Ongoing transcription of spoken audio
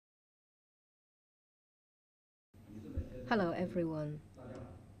Hello, everyone.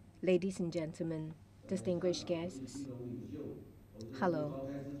 Ladies and gentlemen, distinguished guests. Hello.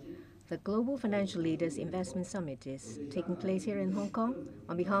 The Global Financial Leaders Investment Summit is taking place here in Hong Kong.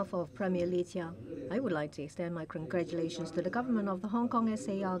 On behalf of Premier Li Qiang, I would like to extend my congratulations to the government of the Hong Kong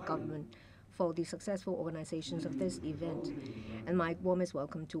SAR government for the successful organizations of this event, and my warmest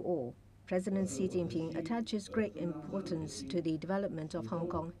welcome to all. President Xi Jinping attaches great importance to the development of Hong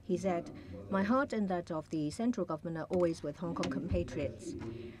Kong. He said, "My heart and that of the central government are always with Hong Kong compatriots."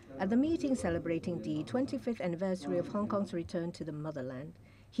 At the meeting celebrating the 25th anniversary of Hong Kong's return to the motherland,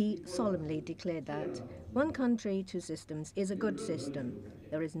 he solemnly declared that one country, two systems is a good system.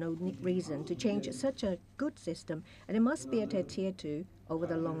 There is no reason to change such a good system, and it must be adhered to over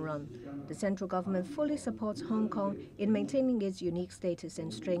the long run. The central government fully supports Hong Kong in maintaining its unique status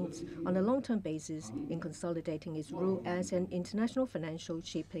and strengths on a long-term basis in consolidating its role as an international financial,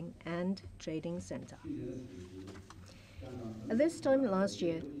 shipping, and trading center. At this time last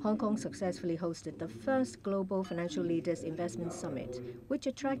year, Hong Kong successfully hosted the first Global Financial Leaders Investment Summit, which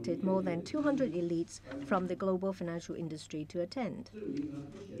attracted more than 200 elites from the global financial industry to attend.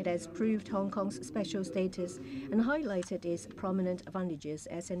 It has proved Hong Kong's special status and highlighted its prominent advantages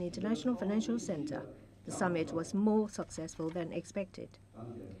as an international financial center. The summit was more successful than expected.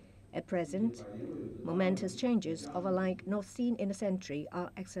 At present, momentous changes of a like not seen in a century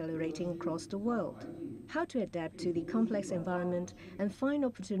are accelerating across the world. How to adapt to the complex environment and find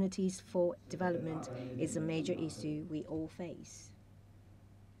opportunities for development is a major issue we all face.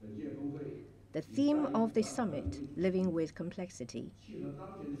 The theme of the summit, Living with Complexity,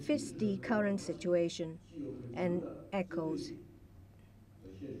 fits the current situation and echoes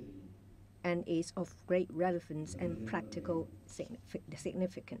and is of great relevance and practical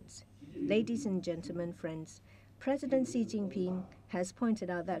significance. Ladies and gentlemen, friends, President Xi Jinping has pointed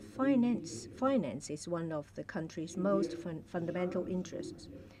out that finance is one of the country's most fundamental interests.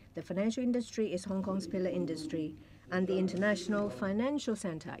 The financial industry is Hong Kong's pillar industry, and the International Financial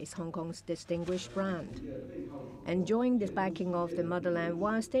Center is Hong Kong's distinguished brand. Enjoying this backing of the motherland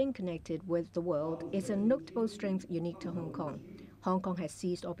while staying connected with the world is a notable strength unique to Hong Kong. Hong Kong has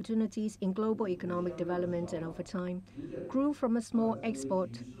seized opportunities in global economic development and over time grew from a small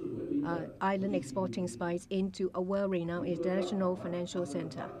island exporting spice into a well-renowned international financial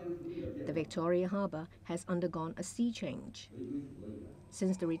center. The Victoria Harbour has undergone a sea change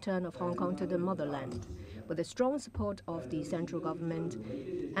since the return of Hong Kong to the motherland. With the strong support of the central government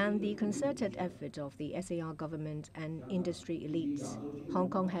and the concerted effort of the SAR government and industry elites, Hong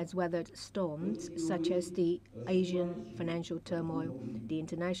Kong has weathered storms such as the Asian financial turmoil, the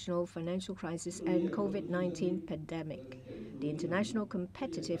international financial crisis, and COVID-19 pandemic. The international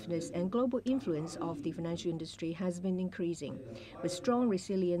competitiveness and global influence of the financial industry has been increasing, with strong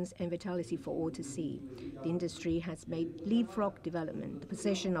resilience and vitality for all to see. The industry has made leapfrog development. The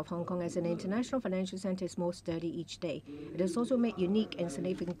position of Hong Kong as an international financial center is more sturdy each day. It has also made unique and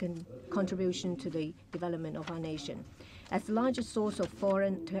significant contribution to the development of our nation. As the largest source of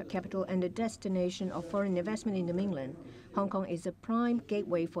foreign capital and the destination of foreign investment in the mainland, Hong Kong is a prime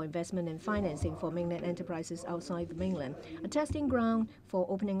gateway for investment and financing for mainland enterprises outside the mainland, a testing ground for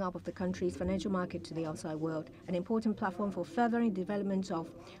opening up of the country's financial market to the outside world, an important platform for furthering development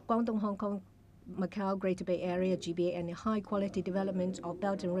of Guangdong, Hong Kong, Macau, Greater Bay Area, GBA, and the high-quality development of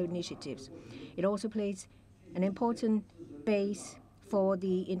Belt and Road initiatives. It also plays an important base for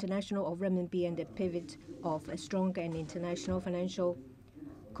the international of renminbi and the pivot of a stronger and international financial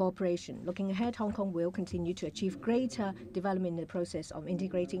cooperation. Looking ahead, Hong Kong will continue to achieve greater development in the process of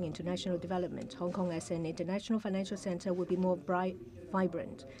integrating international development. Hong Kong as an international financial center will be more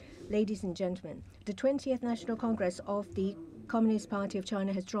vibrant. Ladies and gentlemen, the 20th National Congress of the Communist Party of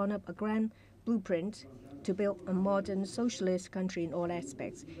China has drawn up a grand blueprint to build a modern socialist country in all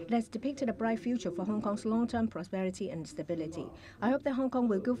aspects. It has depicted a bright future for Hong Kong's long-term prosperity and stability. I hope that Hong Kong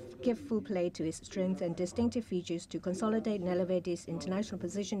will give full play to its strengths and distinctive features to consolidate and elevate its international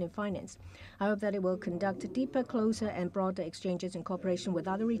position in finance. I hope that it will conduct deeper, closer, and broader exchanges in cooperation with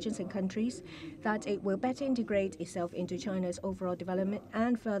other regions and countries, that it will better integrate itself into China's overall development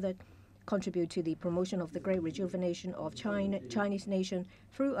and further contribute to the promotion of the great rejuvenation of Chinese nation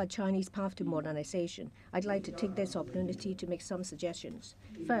through a Chinese path to modernization. I'd like to take this opportunity to make some suggestions.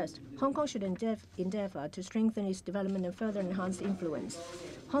 First, Hong Kong should endeavor to strengthen its development and further enhance influence.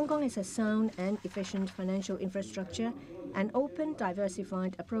 Hong Kong is a sound and efficient financial infrastructure, an open,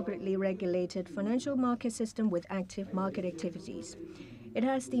 diversified, appropriately regulated financial market system with active market activities. It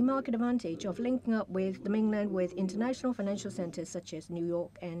has the market advantage of linking up with the mainland with international financial centers such as New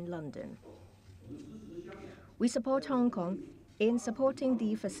York and London. We support Hong Kong in supporting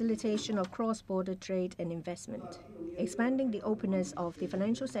the facilitation of cross-border trade and investment, expanding the openness of the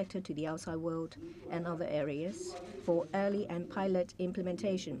financial sector to the outside world and other areas for early and pilot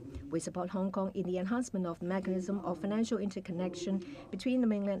implementation. We support Hong Kong in the enhancement of the mechanism of financial interconnection between the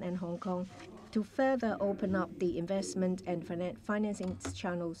mainland and Hong Kong to further open up the investment and financing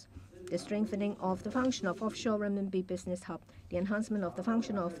channels, the strengthening of the function of offshore renminbi business hub, the enhancement of the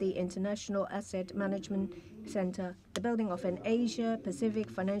function of the International Asset Management Center, the building of an Asia-Pacific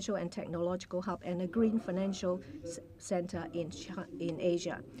financial and technological hub, and a green financial center in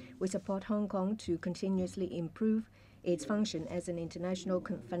Asia. We support Hong Kong to continuously improve its function as an international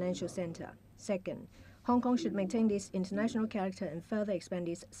financial center. Second, Hong Kong should maintain this international character and further expand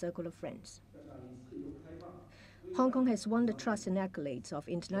its circle of friends. Hong Kong has won the trust and accolades of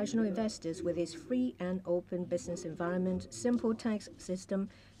international investors with its free and open business environment, simple tax system,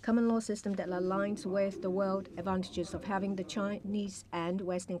 common law system that aligns with the world, advantages of having the Chinese and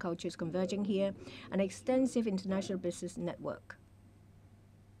Western cultures converging here, an extensive international business network.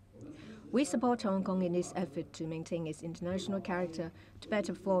 We support Hong Kong in its effort to maintain its international character, to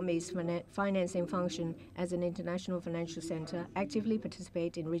better perform its financing function as an international financial center, actively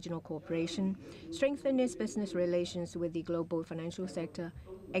participate in regional cooperation, strengthen its business relations with the global financial sector,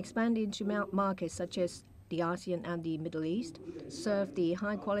 expand into markets such as the ASEAN and the Middle East, serve the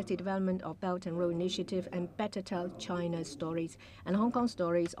high-quality development of Belt and Road Initiative, and better tell China's stories and Hong Kong's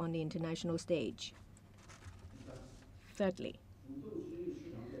stories on the international stage. Thirdly,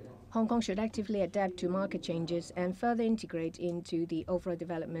 Hong Kong should actively adapt to market changes and further integrate into the overall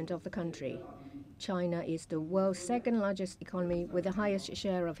development of the country. China is the world's second-largest economy with the highest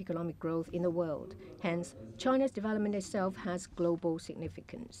share of economic growth in the world. Hence, China's development itself has global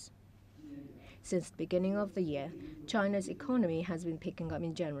significance. Since the beginning of the year, China's economy has been picking up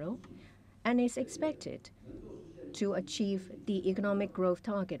in general and is expected to achieve the economic growth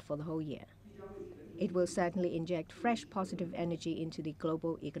target for the whole year. It will certainly inject fresh positive energy into the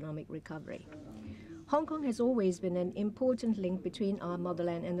global economic recovery. Hong Kong has always been an important link between our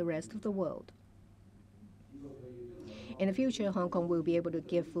motherland and the rest of the world. In the future, Hong Kong will be able to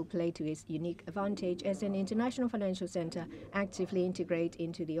give full play to its unique advantage as an international financial center, actively integrate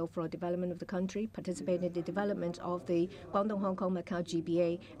into the overall development of the country, participate in the development of the Guangdong-Hong Kong-Macau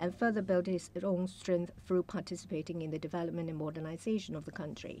GBA, and further build its own strength through participating in the development and modernization of the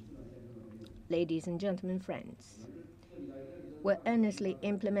country. Ladies and gentlemen, friends, we're earnestly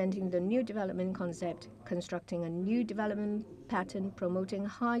implementing the new development concept, constructing a new development pattern, promoting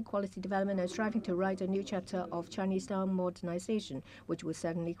high-quality development, and striving to write a new chapter of Chinese-style modernization, which will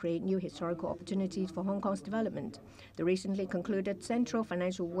certainly create new historical opportunities for Hong Kong's development. The recently concluded Central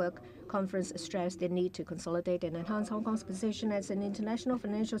Financial Work Conference stressed the need to consolidate and enhance Hong Kong's position as an international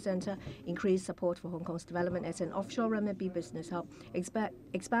financial center, increase support for Hong Kong's development as an offshore renminbi business hub,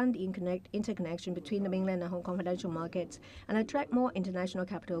 expand the interconnection between the mainland and Hong Kong financial markets, and attract more international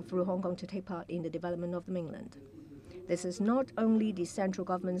capital through Hong Kong to take part in the development of the mainland. This is not only the central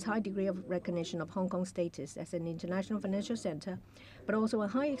government's high degree of recognition of Hong Kong's status as an international financial center, but also a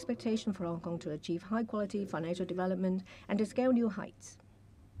high expectation for Hong Kong to achieve high-quality financial development and to scale new heights.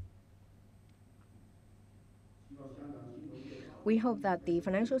 We hope that the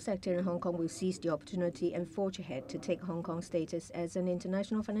financial sector in Hong Kong will seize the opportunity and forge ahead to take Hong Kong's status as an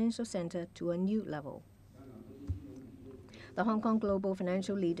international financial center to a new level. The Hong Kong Global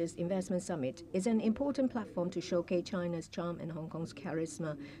Financial Leaders Investment Summit is an important platform to showcase China's charm and Hong Kong's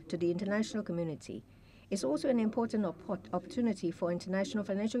charisma to the international community. It's also an important opportunity for international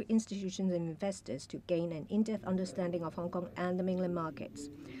financial institutions and investors to gain an in-depth understanding of Hong Kong and the mainland markets.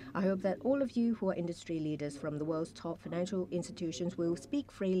 I hope that all of you who are industry leaders from the world's top financial institutions will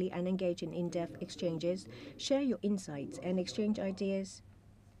speak freely and engage in in-depth exchanges, share your insights, and exchange ideas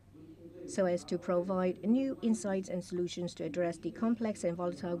so as to provide new insights and solutions to address the complex and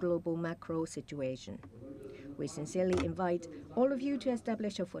volatile global macro situation. We sincerely invite all of you to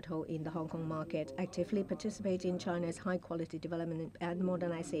establish a foothold in the Hong Kong market, actively participate in China's high-quality development and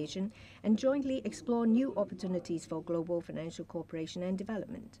modernization, and jointly explore new opportunities for global financial cooperation and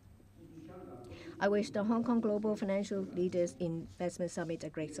development. I wish the Hong Kong Global Financial Leaders Investment Summit a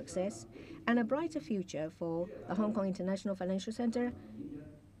great success and a brighter future for the Hong Kong International Financial Center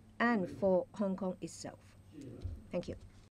and for Hong Kong itself. Thank you.